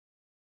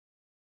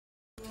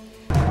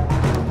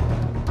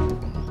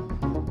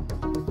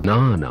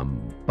Jnanam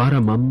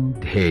paramam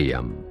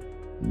dhyeyam.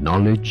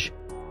 Knowledge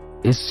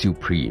is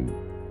supreme.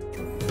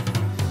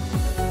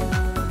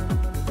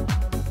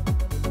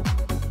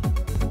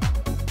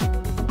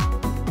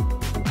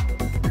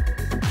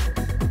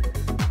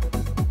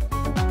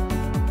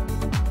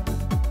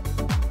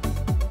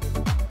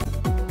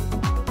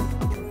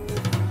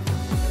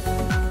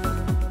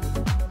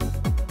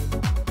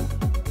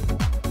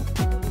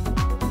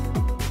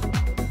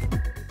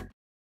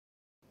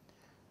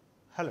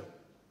 Hello.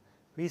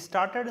 We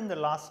started in the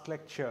last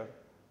lecture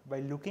by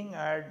looking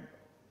at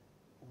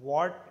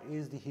what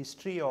is the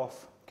history of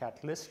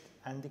catalyst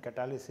and the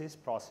catalysis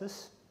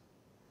process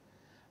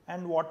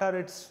and what are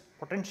its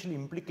potential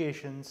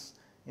implications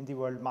in the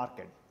world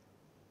market.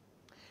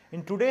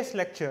 In today's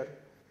lecture,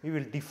 we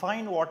will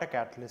define what a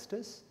catalyst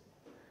is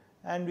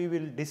and we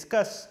will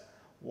discuss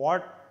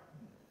what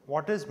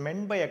is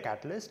meant by a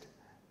catalyst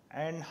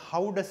and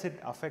how does it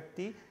affect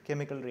the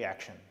chemical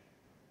reaction.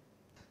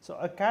 So,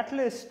 a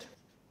catalyst,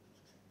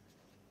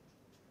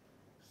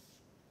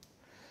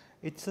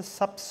 it is a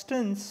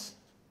substance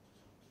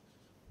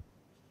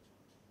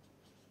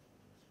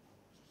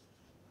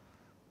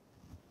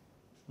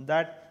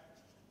that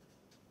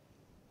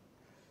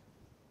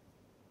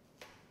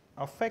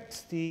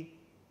affects the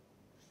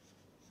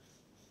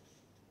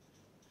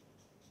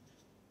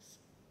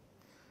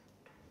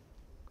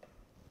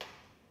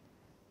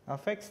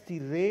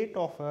rate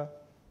of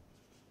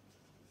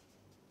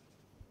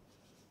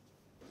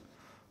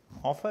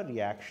a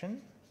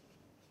reaction,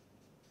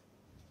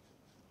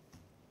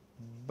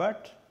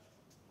 but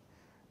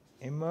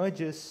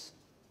emerges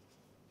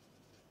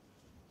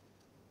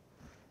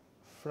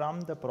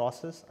from the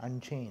process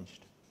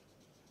unchanged.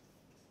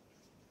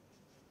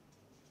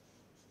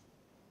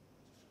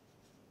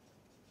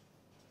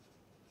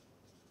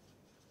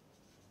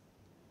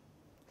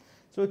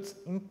 So, it is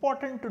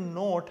important to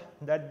note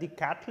that the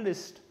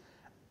catalyst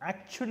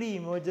actually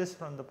emerges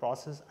from the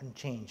process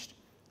unchanged.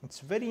 It is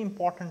very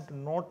important to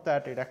note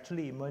that it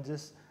actually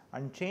emerges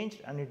unchanged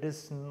and it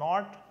is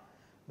not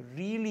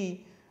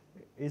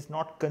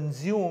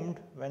consumed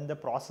when the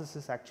process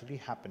is actually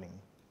happening.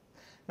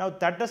 Now,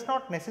 that does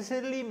not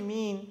necessarily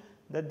mean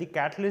that the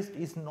catalyst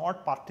is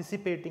not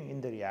participating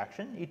in the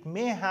reaction. It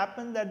may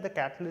happen that the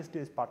catalyst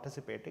is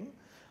participating,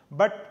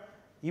 but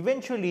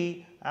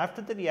eventually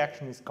after the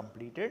reaction is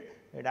completed,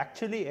 it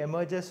actually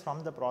emerges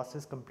from the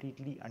process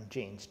completely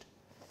unchanged.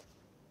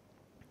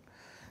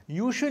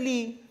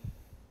 Usually,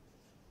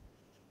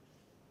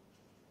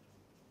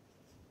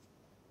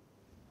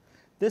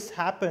 this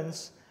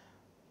happens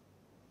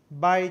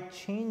by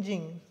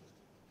changing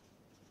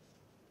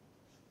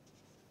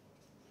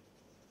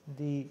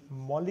the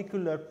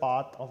molecular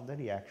path of the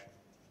reaction.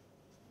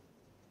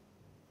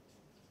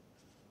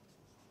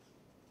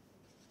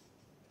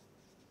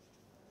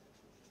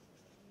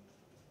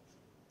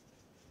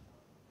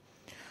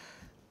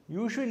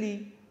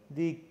 Usually,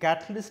 the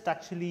catalyst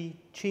actually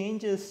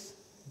changes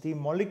the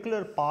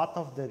molecular path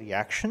of the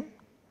reaction,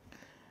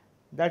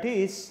 that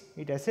is,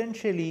 it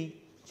essentially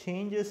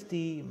changes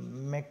the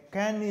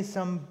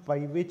mechanism by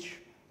which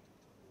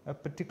a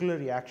particular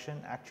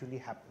reaction actually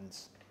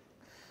happens.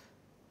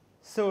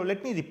 So,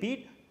 let me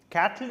repeat,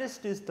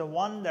 catalyst is the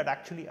one that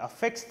actually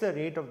affects the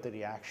rate of the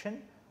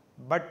reaction,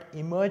 but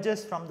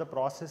emerges from the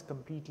process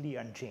completely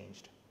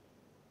unchanged.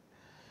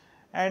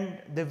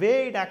 And the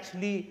way it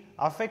actually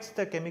affects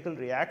the chemical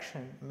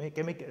reaction,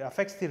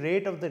 affects the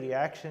rate of the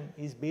reaction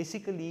is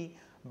basically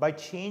by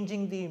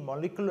changing the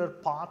molecular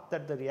path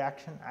that the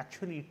reaction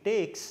actually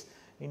takes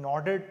in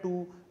order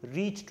to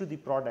reach to the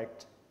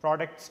product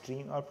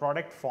stream or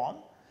product form,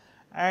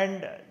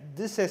 and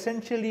this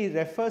essentially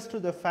refers to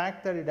the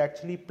fact that it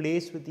actually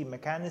plays with the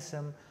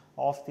mechanism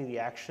of the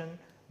reaction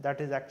that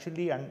is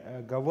actually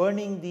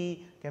governing the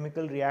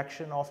chemical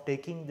reaction of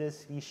taking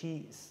this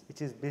species,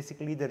 which is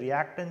basically the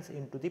reactants,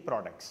 into the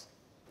products.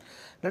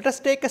 Let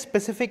us take a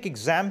specific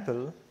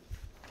example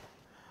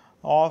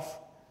of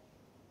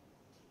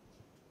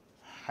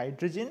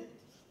hydrogen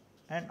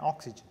and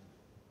oxygen.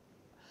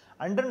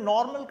 Under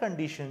normal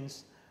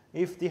conditions,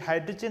 if the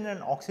hydrogen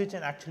and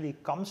oxygen actually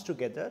comes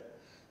together,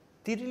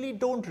 they really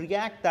do not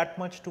react that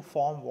much to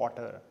form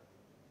water.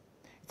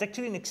 It is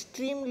actually an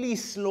extremely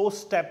slow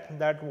step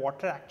that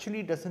water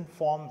actually does not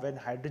form when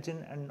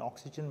hydrogen and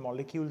oxygen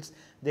molecules,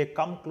 they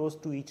come close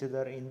to each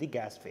other in the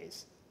gas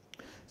phase.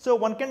 So,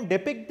 one can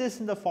depict this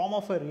in the form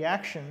of a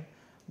reaction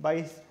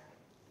by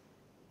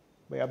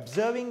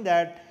observing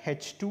that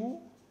H2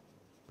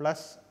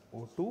 plus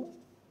O2,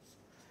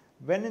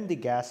 when in the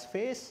gas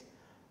phase,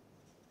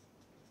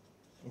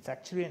 it is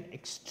actually an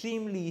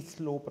extremely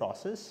slow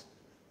process,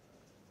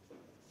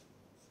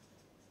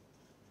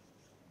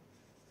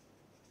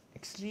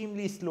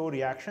 extremely slow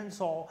reaction.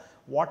 So,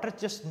 water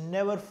just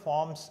never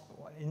forms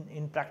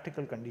in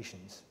practical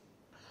conditions.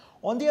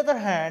 On the other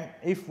hand,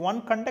 if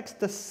one conducts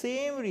the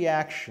same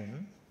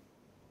reaction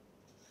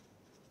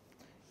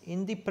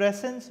in the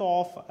presence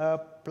of a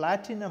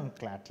platinum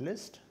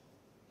catalyst,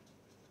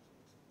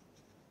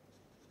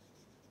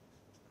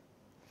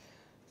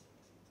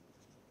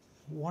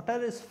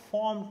 water is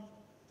formed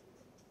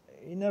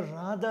in a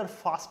rather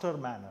faster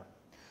manner.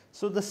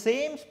 So, the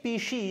same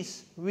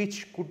species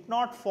which could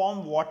not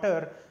form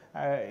water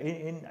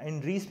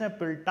in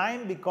reasonable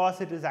time, because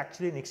it is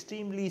actually an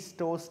extremely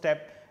slow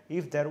step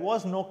if there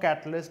was no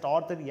catalyst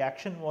or the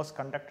reaction was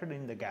conducted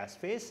in the gas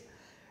phase.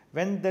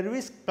 When there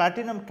is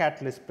platinum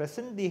catalyst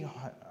present, the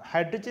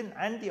hydrogen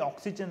and the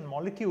oxygen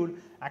molecule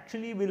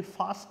actually will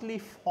fastly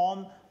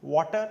form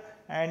water,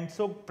 and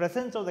so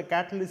presence of the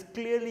catalyst,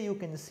 clearly you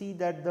can see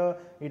that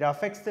it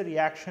affects the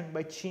reaction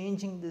by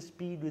changing the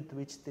speed with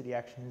which the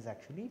reaction is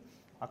actually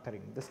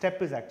occurring, the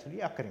step is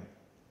actually occurring.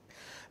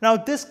 Now,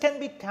 this can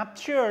be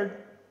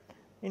captured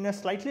in a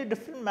slightly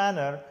different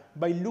manner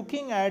by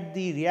looking at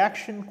the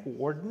reaction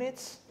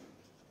coordinates,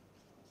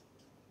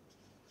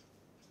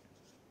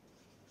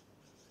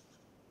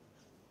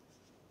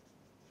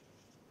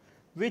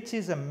 which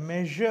is a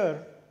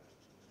measure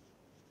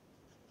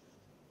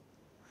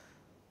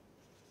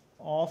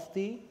of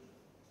the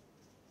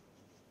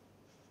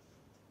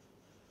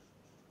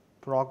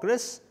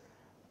progress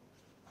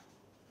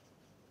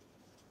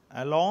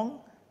along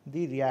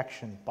the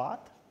reaction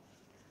path.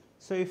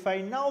 So, if I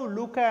now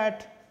look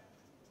at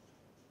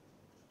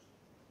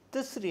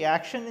this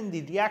reaction in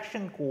the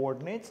reaction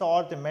coordinates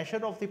or the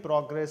measure of the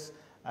progress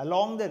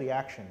along the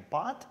reaction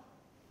path,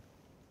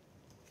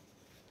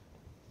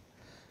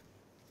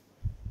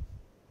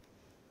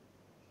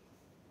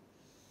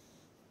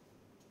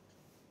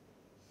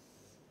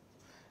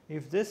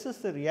 if this is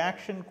the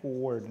reaction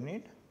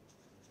coordinate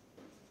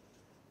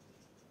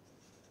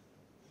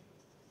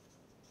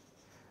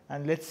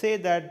and let us say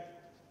that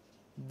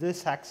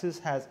this axis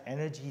has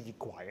energy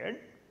required,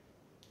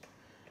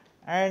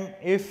 and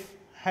if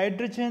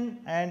hydrogen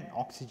and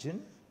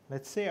oxygen,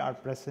 let us say, are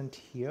present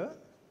here,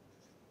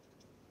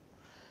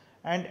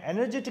 and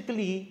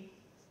energetically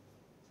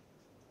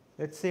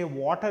let us say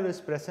water is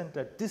present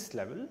at this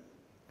level,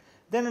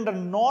 then under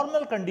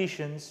normal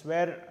conditions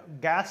where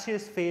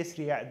gaseous phase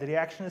the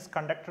reaction is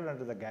conducted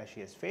under the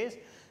gaseous phase,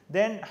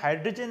 then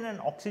hydrogen and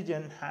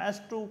oxygen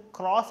has to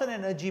cross an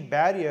energy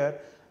barrier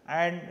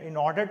and in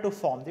order to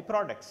form the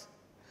products.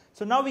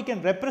 So, now we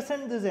can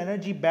represent this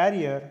energy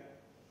barrier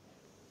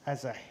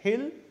as a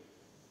hill,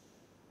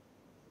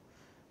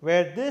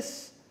 where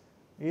this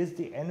is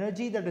the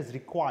energy that is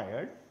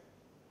required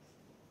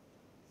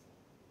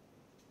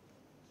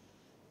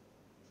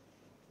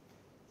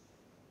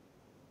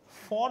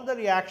for the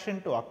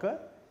reaction to occur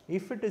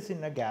if it is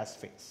in a gas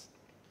phase.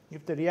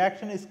 If the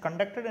reaction is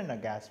conducted in a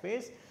gas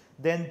phase,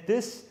 then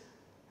this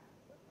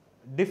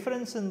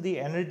difference in the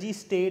energy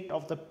state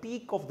of the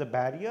peak of the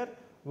barrier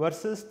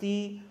versus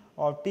the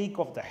peak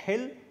of the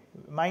hill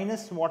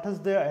minus what is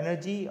the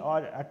energy or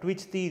at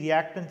which the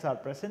reactants are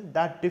present,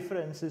 that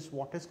difference is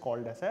what is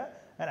called as an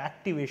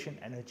activation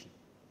energy.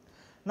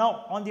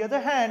 Now, on the other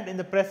hand, in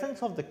the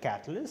presence of the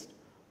catalyst,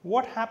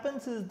 what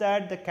happens is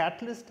that the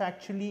catalyst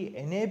actually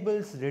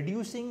enables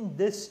reducing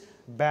this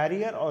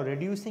barrier or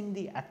reducing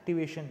the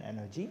activation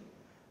energy.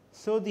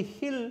 So, the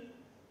hill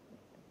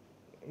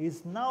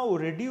is now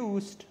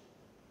reduced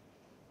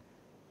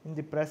in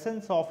the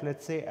presence of, let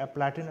us say, a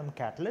platinum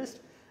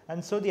catalyst,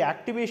 and so the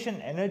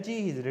activation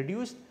energy is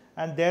reduced,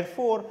 and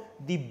therefore,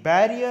 the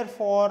barrier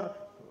for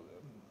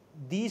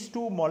these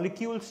two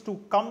molecules to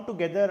come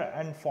together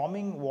and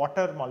forming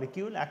water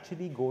molecule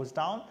actually goes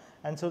down,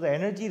 and so the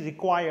energy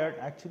required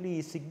actually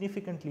is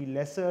significantly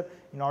lesser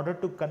in order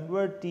to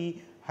convert the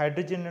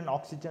hydrogen and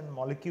oxygen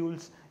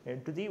molecules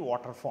into the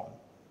water form.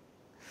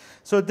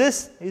 So,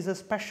 this is a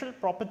special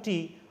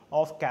property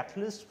of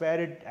catalyst where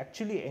it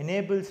actually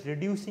enables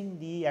reducing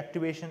the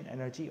activation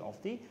energy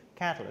of the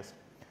catalyst.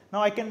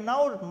 Now, I can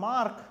now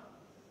mark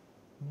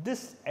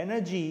this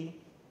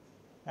energy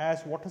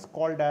as what is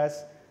called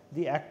as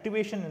the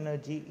activation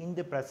energy in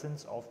the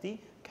presence of the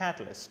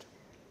catalyst.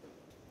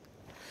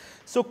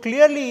 So,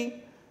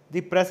 clearly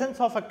the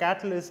presence of a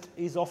catalyst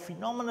is of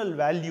phenomenal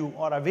value,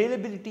 or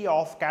availability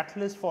of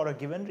catalyst for a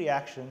given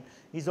reaction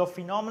is of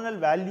phenomenal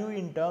value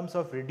in terms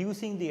of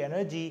reducing the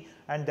energy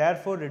and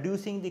therefore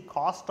reducing the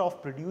cost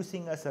of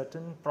producing a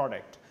certain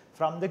product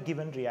from the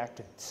given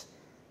reactants.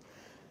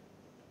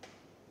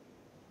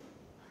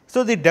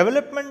 So, the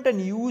development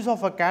and use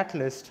of a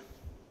catalyst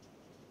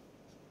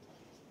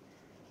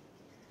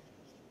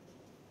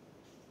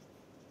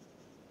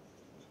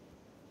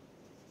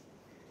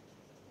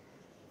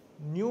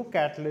new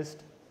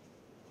catalyst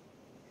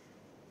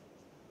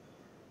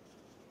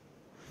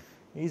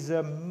is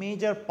a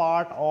major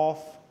part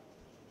of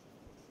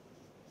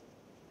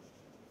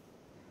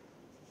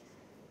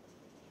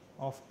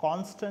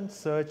constant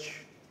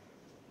search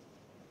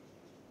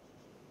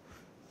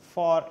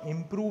for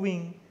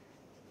improving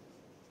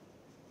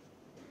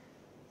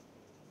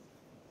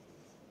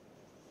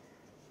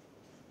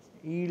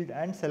yield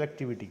and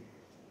selectivity.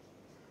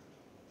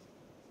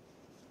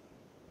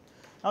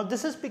 Now,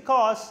 this is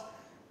because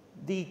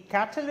the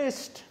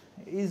catalyst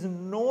is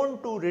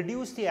known to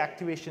reduce the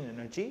activation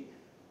energy.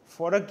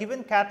 For a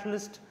given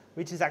catalyst,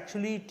 which is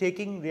actually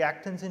taking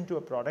reactants into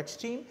a product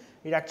stream.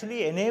 It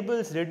actually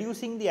enables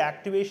reducing the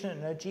activation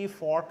energy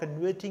for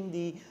converting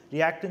the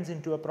reactants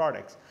into a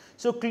product.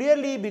 So,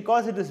 clearly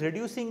because it is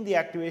reducing the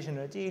activation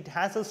energy, it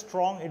has a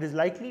strong, it is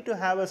likely to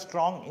have a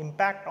strong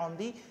impact on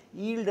the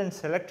yield and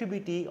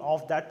selectivity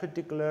of that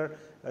particular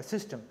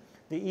system.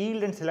 The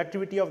yield and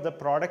selectivity of the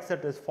products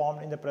that is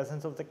formed in the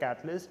presence of the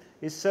catalyst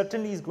is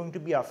certainly going to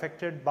be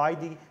affected by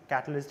the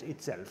catalyst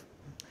itself.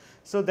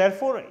 So,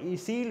 therefore, you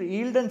see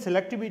yield and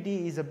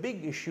selectivity is a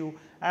big issue,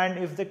 and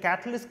if the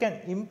catalyst can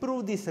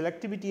improve the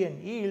selectivity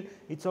and yield,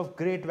 it is of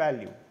great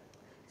value.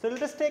 So,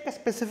 let us take a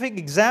specific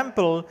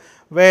example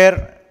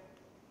where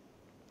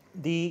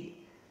the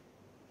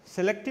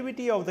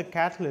selectivity of the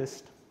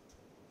catalyst,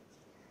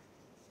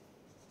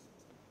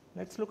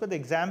 let us look at the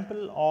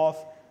example of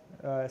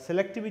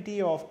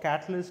selectivity of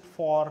catalyst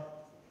for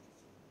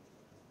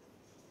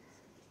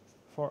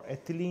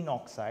ethylene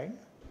oxide.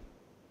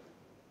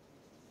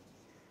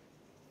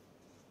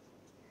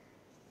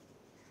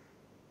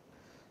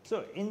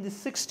 So, in the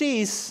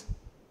 60s,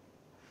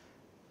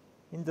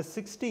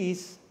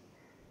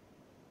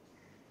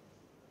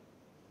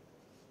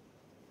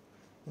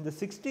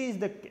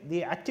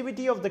 the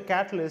activity of the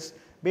catalyst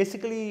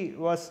basically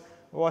was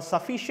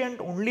sufficient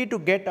only to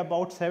get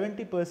about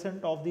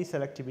 70% of the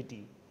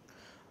selectivity.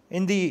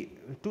 In the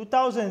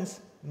 2000s,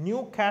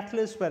 new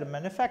catalysts were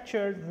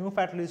manufactured, new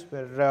catalysts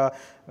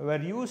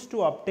were used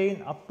to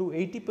obtain up to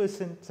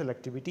 80%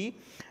 selectivity,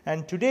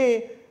 and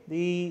today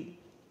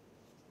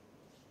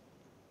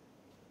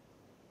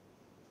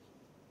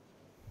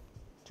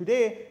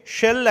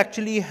Shell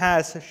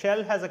has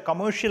a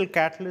commercial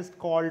catalyst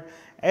called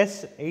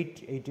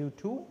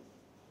S882,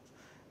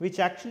 which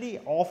actually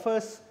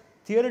offers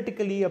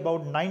theoretically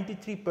about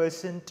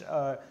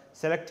 93%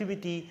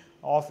 selectivity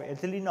of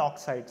ethylene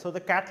oxide. So,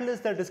 the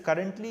catalyst that is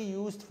currently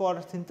used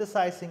for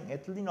synthesizing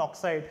ethylene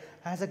oxide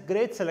has a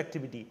great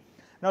selectivity.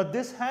 Now,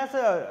 this has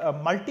a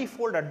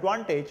multifold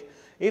advantage.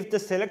 If the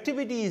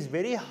selectivity is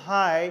very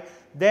high,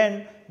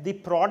 then the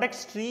product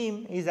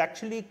stream is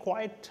actually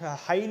quite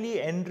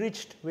highly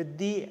enriched with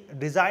the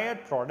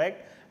desired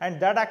product, and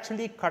that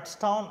actually cuts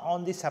down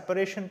on the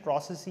separation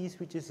processes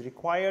which is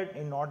required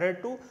in order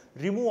to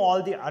remove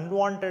all the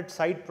unwanted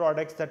side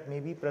products that may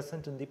be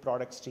present in the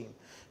product stream.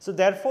 So,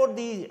 therefore,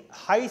 the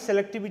high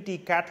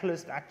selectivity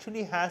catalyst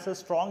actually has a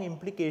strong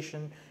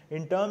implication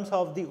in terms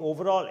of the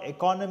overall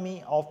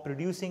economy of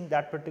producing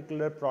that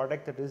particular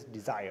product that is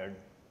desired.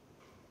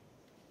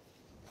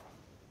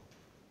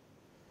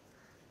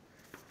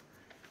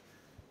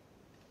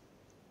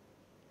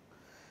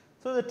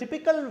 So, the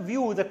typical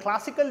view, the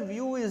classical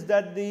view is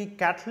that the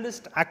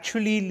catalyst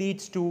actually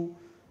leads to,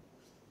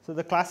 so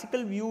the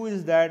classical view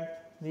is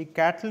that the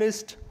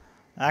catalyst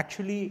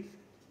actually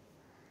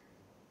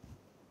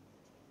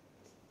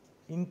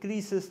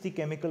increases the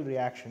chemical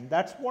reaction.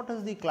 That is what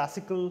is the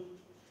classical,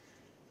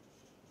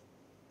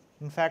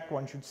 in fact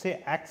one should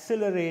say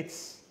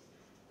accelerates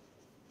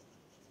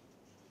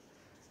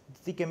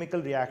the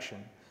chemical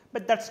reaction,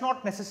 but that is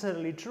not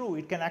necessarily true.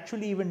 It can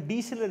actually even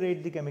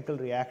decelerate the chemical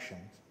reaction.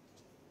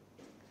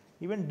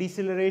 Even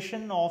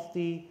deceleration of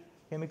the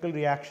chemical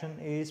reaction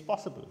is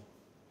possible.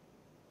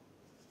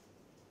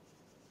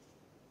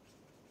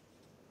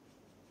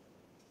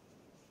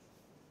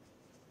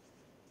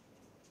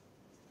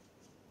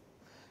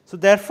 So,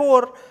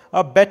 therefore,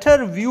 a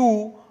better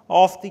view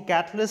of the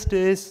catalyst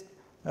is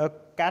a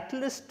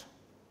catalyst,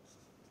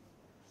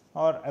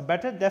 or a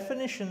better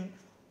definition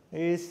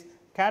is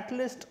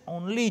catalyst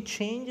only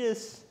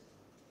changes,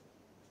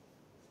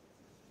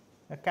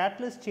 a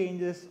catalyst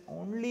changes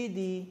only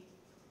the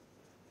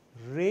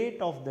rate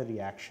of the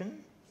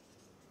reaction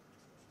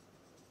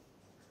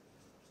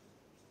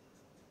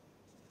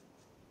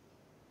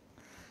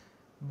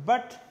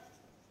but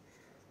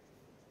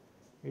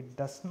it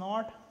does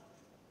not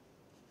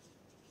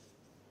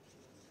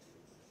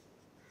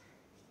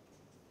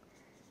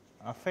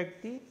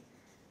affect the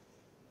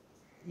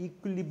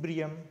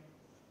equilibrium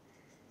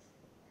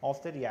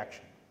of the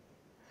reaction.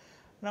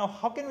 Now,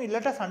 how can we,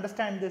 let us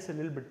understand this a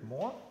little bit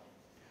more.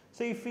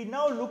 So, if we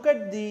now look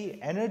at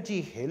the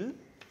energy hill,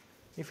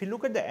 if you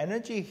look at the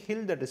energy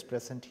hill that is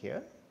present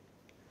here,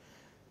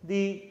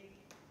 the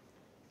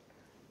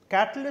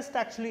catalyst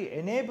actually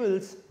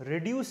enables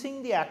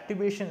reducing the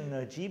activation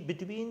energy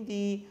between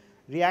the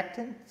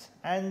reactants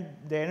and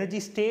the energy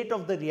state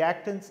of the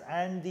reactants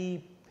and the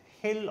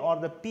hill or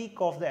the peak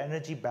of the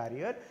energy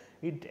barrier.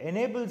 It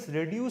enables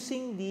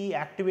reducing the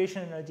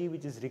activation energy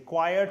which is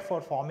required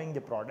for forming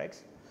the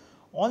products.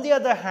 On the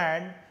other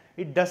hand,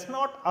 it does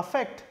not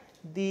affect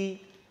the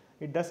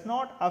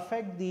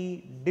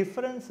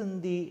difference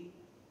in the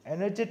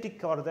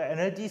energetic or the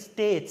energy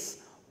states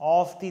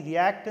of the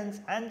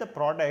reactants and the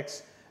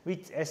products,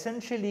 which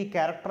essentially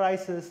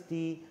characterizes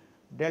the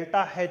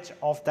delta H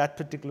of that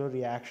particular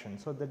reaction.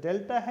 So, the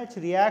delta H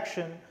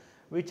reaction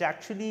which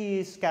actually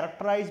is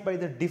characterized by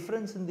the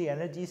difference in the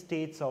energy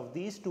states of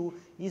these two,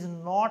 is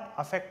not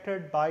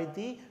affected by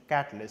the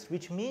catalyst,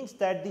 which means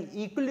that the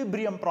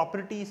equilibrium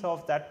properties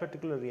of that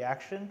particular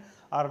reaction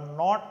are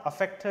not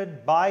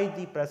affected by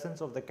the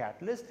presence of the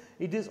catalyst.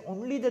 It is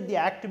only that the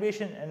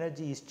activation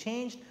energy is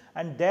changed,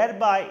 and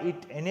thereby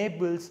it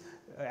enables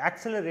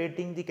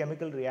accelerating the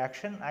chemical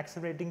reaction,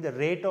 accelerating the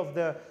rate of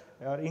the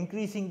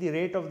increasing the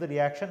rate of the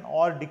reaction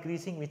or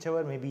decreasing,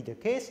 whichever may be the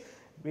case,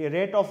 the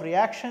rate of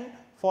reaction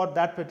for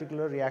that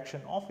particular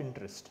reaction of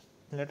interest.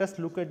 Let us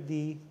look at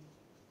the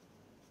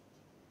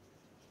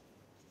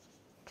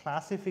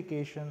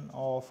classification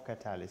of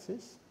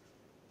catalysis.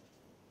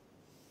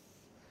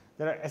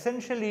 There are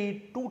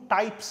essentially two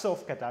types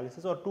of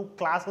catalysis, or two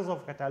classes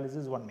of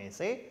catalysis, one may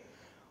say.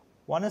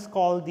 One is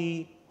called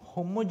the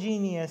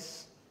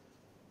homogeneous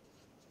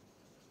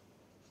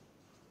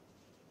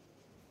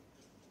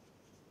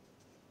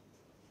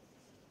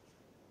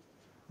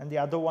and the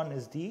other one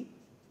is the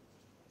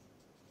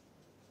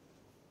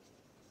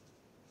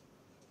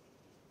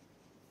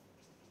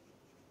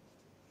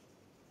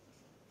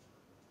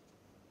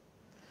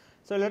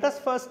So, let us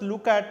first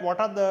look at what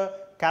are the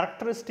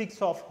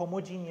characteristics of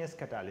homogeneous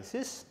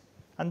catalysis,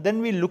 and then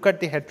we look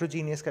at the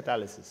heterogeneous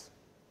catalysis.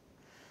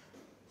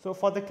 So,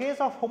 for the case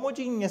of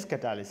homogeneous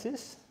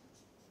catalysis,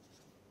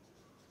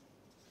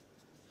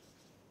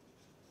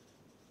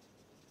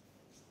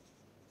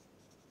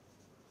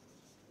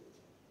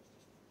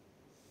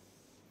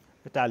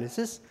 the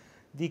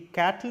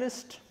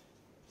catalyst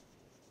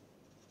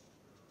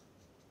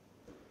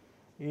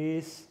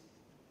is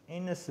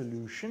in a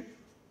solution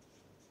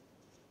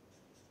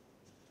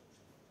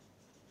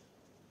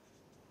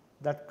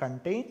that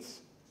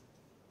contains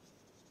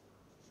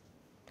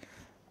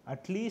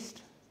at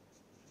least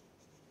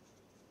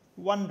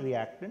one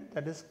reactant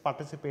that is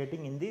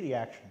participating in the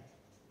reaction.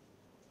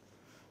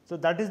 So,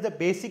 that is the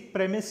basic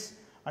premise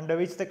under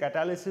which the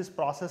catalysis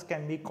process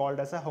can be called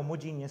as a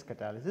homogeneous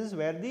catalysis,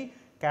 where the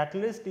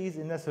catalyst is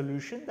in a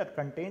solution that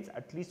contains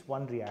at least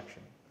one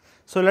reaction.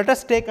 So, let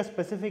us take a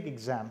specific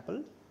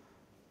example.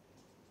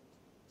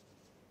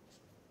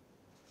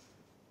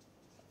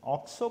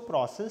 OXO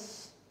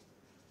process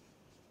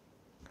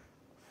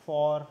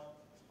for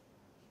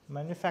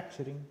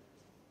manufacturing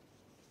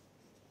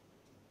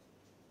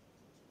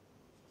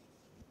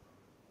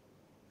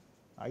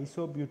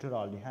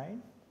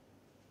isobutyraldehyde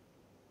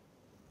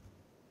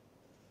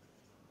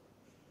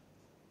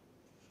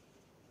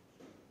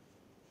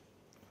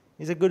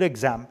is a good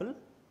example,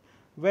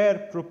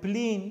 where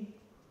propylene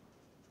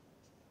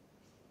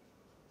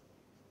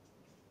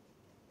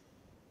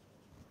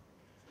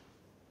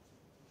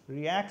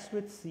reacts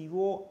with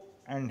CO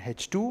and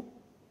H2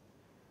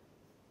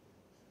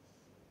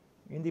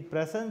 in the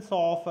presence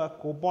of a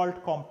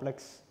cobalt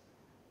complex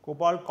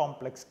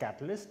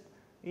catalyst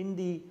in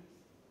the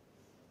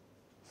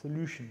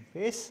solution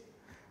phase,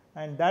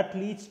 and that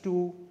leads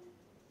to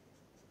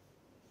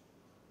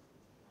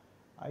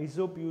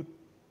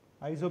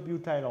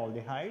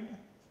isobutyraldehyde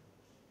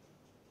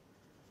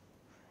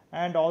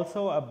and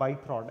also a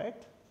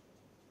byproduct.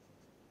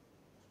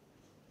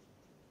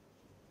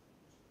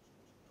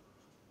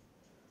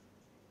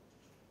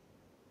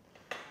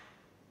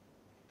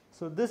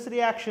 So, this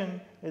reaction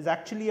is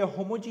actually a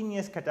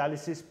homogeneous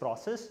catalysis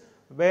process,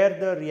 where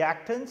the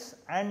reactants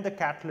and the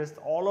catalyst,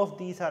 all of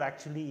these are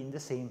actually in the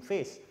same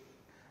phase.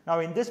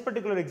 Now, in this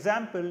particular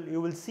example, you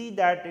will see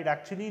that it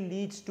actually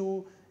leads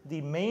to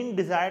the main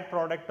desired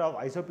product of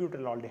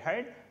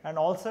isobutyraldehyde, and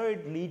also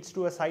it leads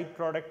to a side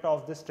product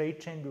of the straight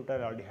chain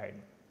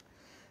butyraldehyde.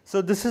 So,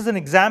 this is an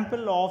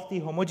example of the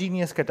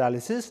homogeneous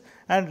catalysis,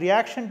 and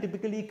reaction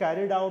typically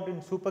carried out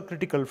in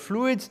supercritical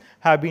fluids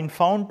have been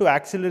found to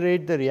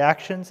accelerate the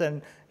reactions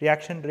and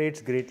reaction rates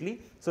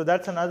greatly. So,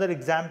 that is another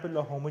example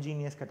of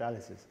homogeneous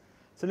catalysis.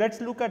 So, let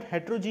us look at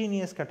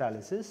heterogeneous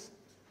catalysis.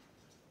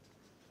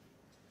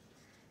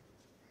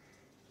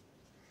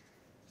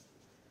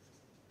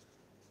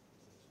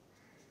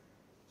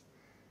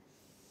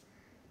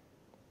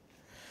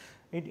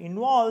 It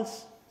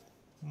involves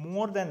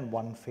more than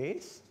one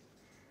phase.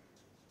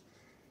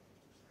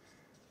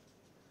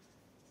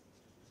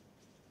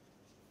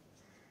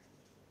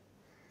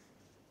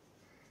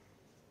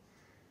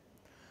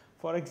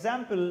 For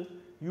example,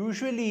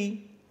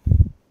 usually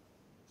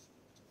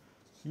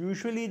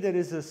there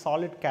is a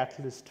solid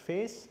catalyst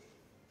phase,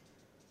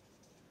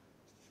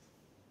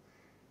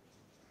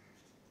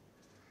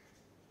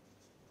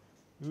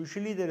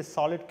 usually there is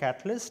solid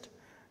catalyst,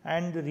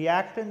 and the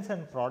reactants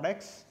and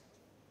products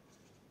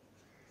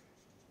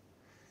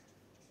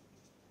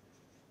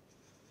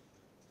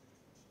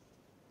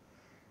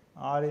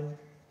are in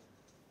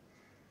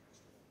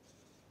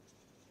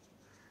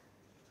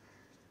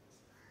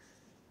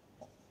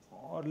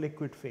or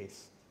liquid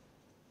phase.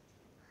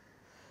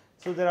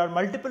 So, there are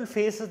multiple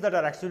phases that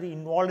are actually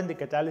involved in the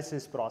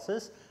catalysis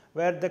process,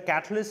 where the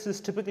catalyst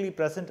is typically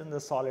present in the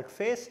solid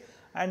phase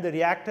and the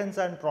reactants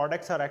and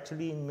products are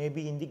actually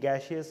maybe in the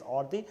gaseous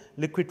or the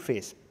liquid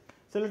phase.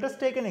 So, let us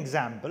take an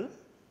example.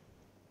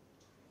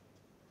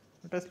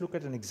 Let us look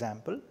at an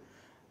example.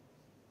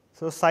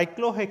 So,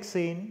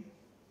 cyclohexane,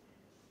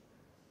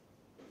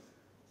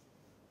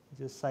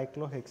 which is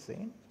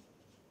cyclohexane,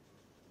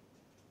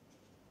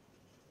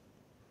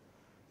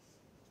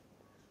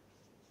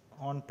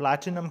 on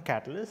platinum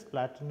catalyst,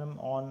 platinum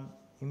on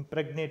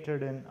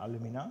impregnated in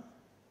alumina,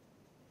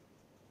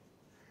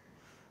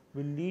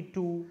 will lead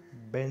to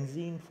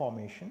benzene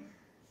formation.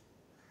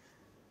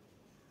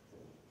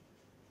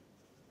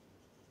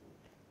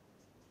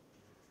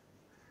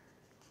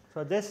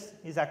 So, this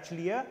is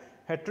actually a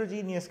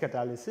heterogeneous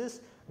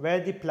catalysis, where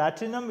the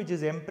platinum which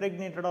is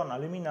impregnated on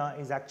alumina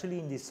is actually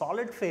in the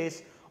solid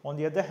phase. On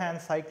the other hand,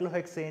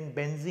 cyclohexane,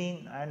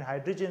 benzene and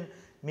hydrogen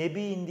may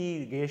be in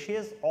the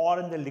gaseous or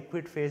in the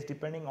liquid phase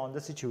depending on the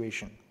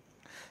situation.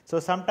 So,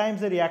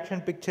 sometimes the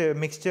reaction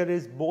mixture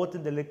is both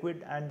in the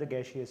liquid and the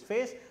gaseous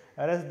phase,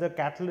 whereas the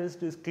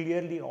catalyst is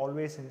clearly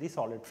always in the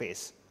solid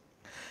phase.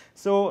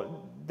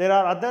 So, there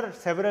are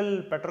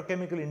several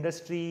petrochemical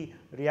industry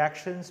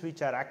reactions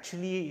which are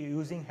actually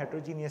using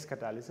heterogeneous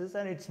catalysis,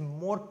 and it is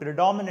more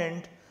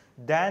predominant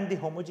than the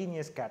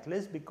homogeneous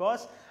catalyst,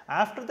 because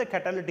after the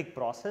catalytic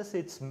process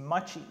it is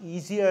much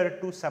easier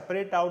to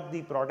separate out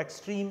the product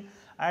stream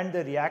and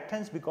the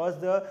reactants, because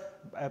the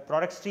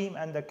product stream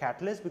and the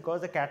catalyst,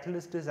 because the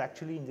catalyst is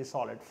actually in the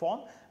solid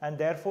form, and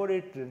therefore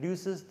it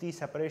reduces the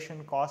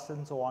separation costs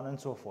and so on and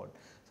so forth.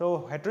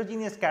 So,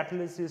 heterogeneous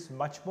catalysis is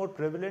much more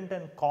prevalent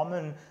and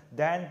common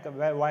than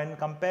when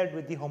compared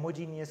with the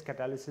homogeneous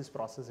catalysis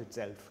process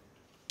itself.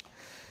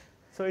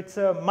 So, it is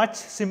a much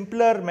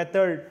simpler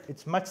method, it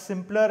is much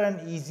simpler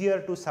and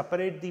easier to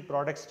separate the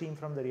product stream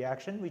from the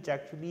reaction, which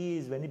actually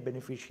is very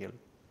beneficial.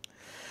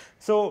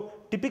 So,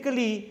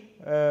 typically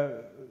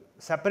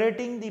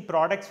separating the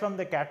products from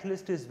the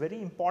catalyst is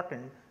very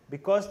important,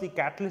 because the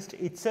catalyst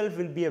itself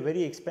will be a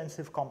very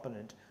expensive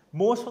component.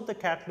 Most of the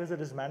catalysts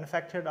that is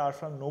manufactured are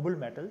from noble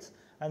metals,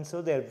 and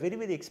so they are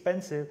very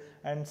expensive,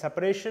 and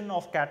separation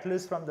of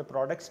catalyst from the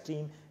product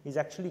stream is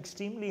actually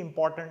extremely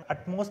important.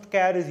 Utmost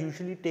care is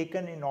usually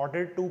taken in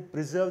order to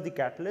preserve the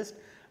catalyst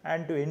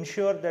and to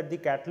ensure that the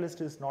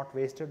catalyst is not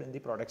wasted in the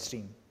product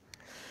stream.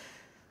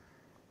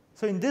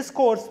 So, in this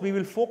course we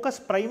will focus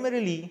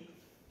primarily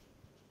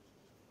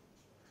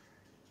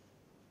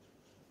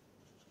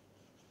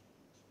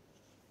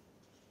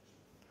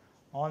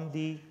on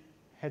the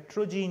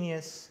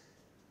heterogeneous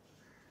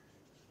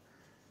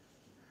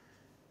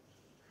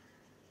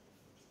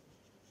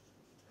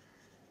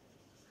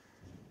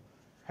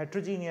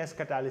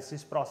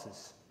catalysis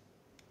process.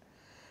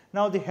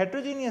 Now, the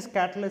heterogeneous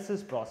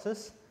catalysis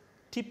process,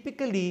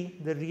 typically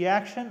the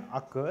reaction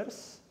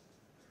occurs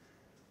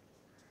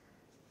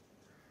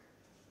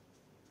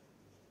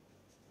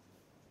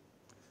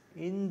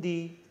in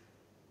the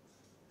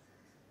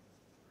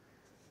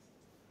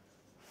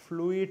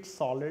fluid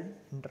solid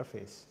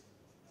interface.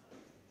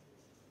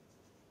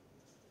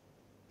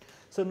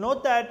 So,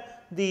 note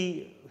that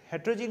the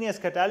heterogeneous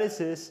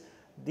catalysis,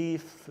 the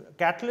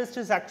catalyst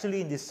is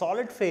actually in the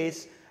solid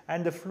phase,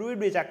 and the fluid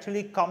which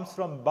actually comes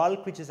from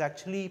bulk, which is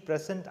actually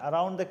present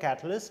around the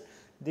catalyst,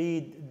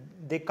 they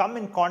come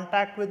in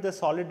contact with the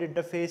solid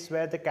interface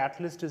where the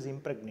catalyst is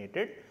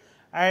impregnated.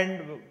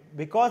 And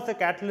because the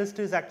catalyst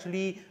is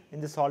actually in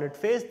the solid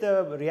phase,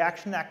 the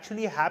reaction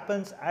actually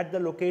happens at the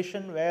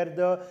location where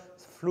the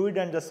fluid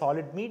and the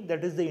solid meet,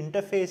 that is the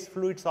interface,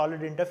 fluid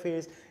solid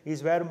interface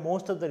is where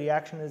most of the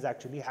reaction is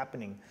actually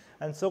happening.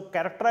 And so,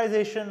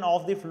 characterization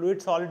of the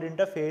fluid solid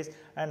interface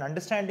and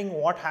understanding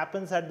what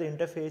happens at the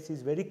interface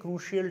is very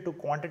crucial to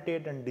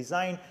quantitate and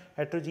design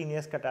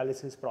heterogeneous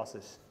catalysis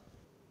process.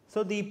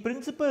 So, the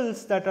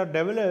principles that are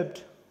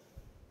developed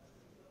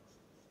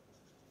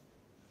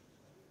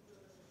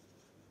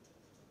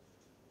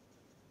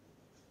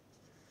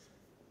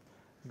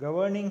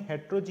governing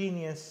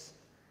heterogeneous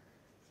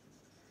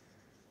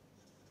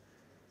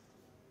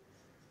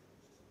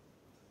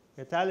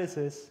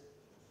catalysis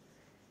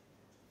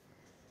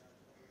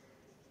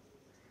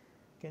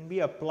can be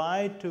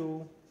applied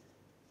to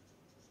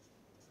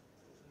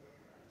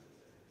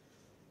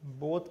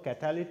both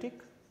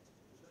catalytic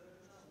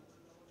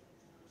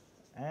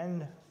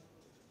and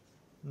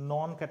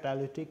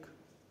non-catalytic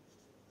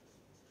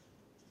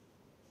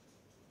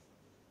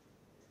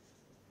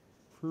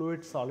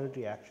fluid solid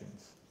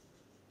reactions.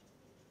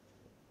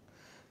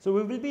 So,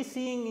 we will be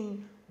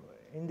seeing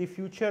in the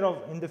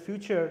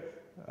future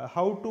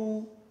how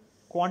to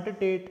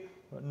quantitate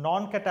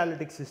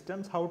non-catalytic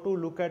systems, how to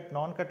look at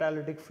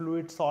non-catalytic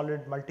fluid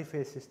solid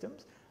multiphase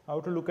systems, how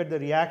to look at the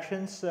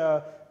reactions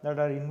that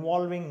are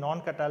involving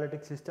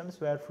non-catalytic systems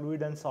where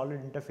fluid and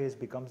solid interface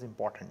becomes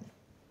important.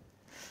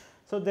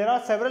 So, there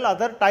are several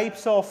other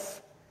types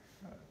of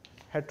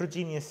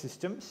heterogeneous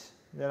systems.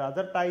 There are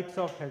other types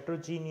of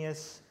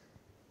heterogeneous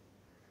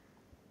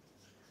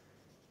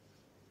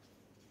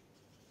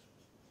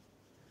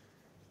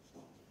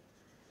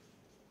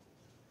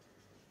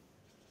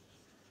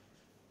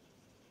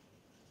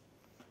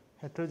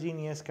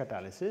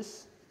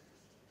catalysis.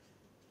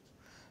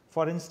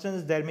 For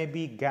instance, there may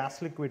be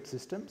gas liquid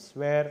systems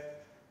where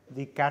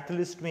the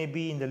catalyst may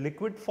be in the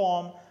liquid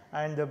form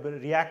and the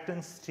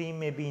reactant stream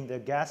may be in the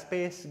gas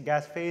phase,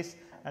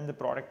 and the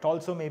product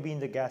also may be in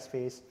the gas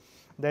phase.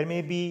 There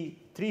may be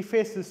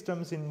 3-phase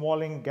systems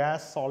involving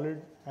gas,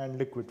 solid and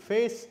liquid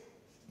phase,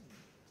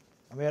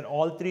 where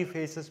all 3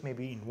 phases may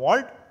be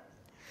involved.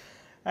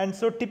 And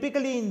so,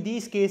 typically in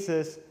these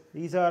cases,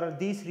 these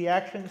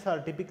reactions are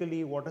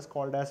typically what is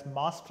called as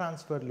mass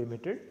transfer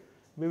limited.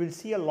 We will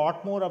see a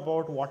lot more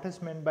about what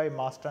is meant by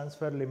mass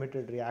transfer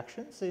limited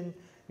reactions in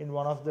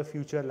one of the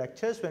future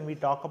lectures when we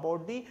talk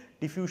about the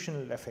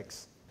diffusional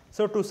effects.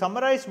 So, to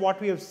summarize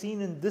what we have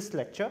seen in this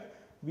lecture,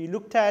 we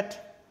looked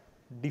at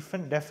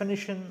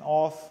definition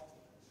of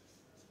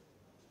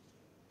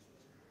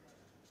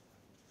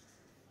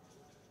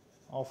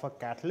a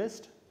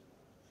catalyst,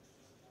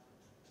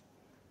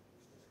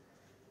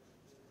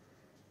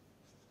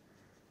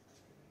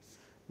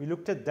 we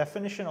looked at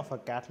definition of a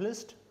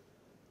catalyst,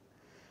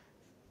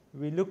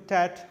 we looked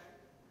at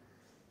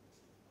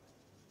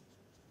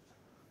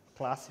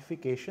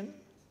classification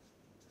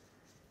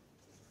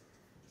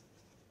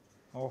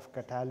of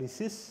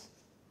catalysis,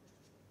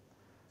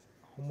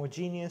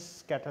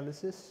 homogeneous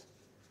catalysis,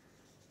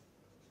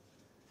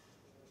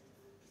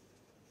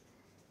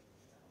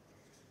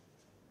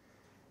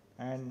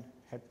 and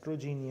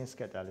heterogeneous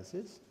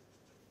catalysis.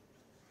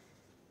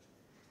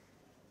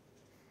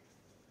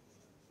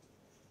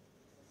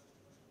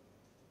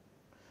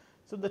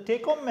 So, the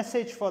take home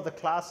message for the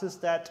class is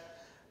that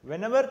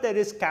whenever there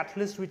is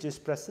catalyst which is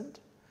present,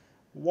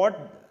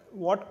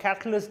 what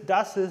catalyst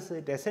does is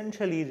it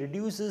essentially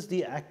reduces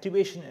the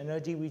activation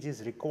energy which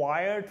is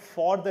required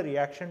for the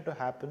reaction to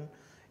happen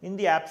in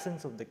the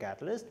absence of the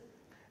catalyst.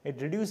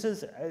 It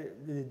reduces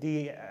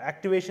the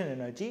activation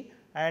energy,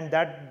 and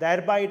that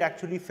thereby it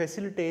actually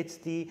facilitates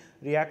the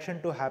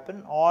reaction to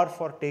happen, or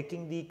for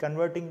converting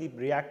the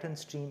reactant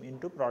stream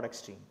into product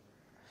stream.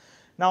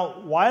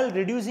 Now, while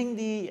reducing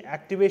the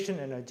activation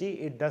energy,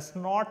 it does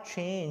not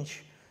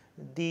change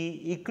the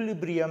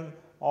equilibrium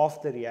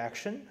of the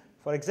reaction.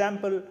 For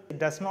example, it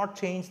does not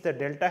change the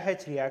delta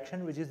H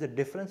reaction, which is the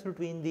difference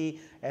between the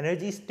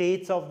energy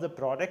states of the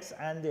products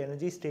and the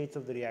energy states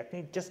of the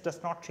reactant. It just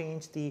does not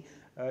change the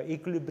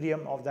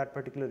equilibrium of that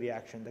particular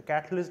reaction. The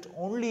catalyst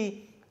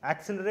only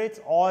accelerates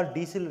or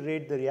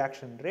decelerates the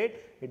reaction rate.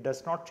 It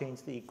does not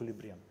change the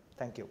equilibrium.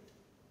 Thank you.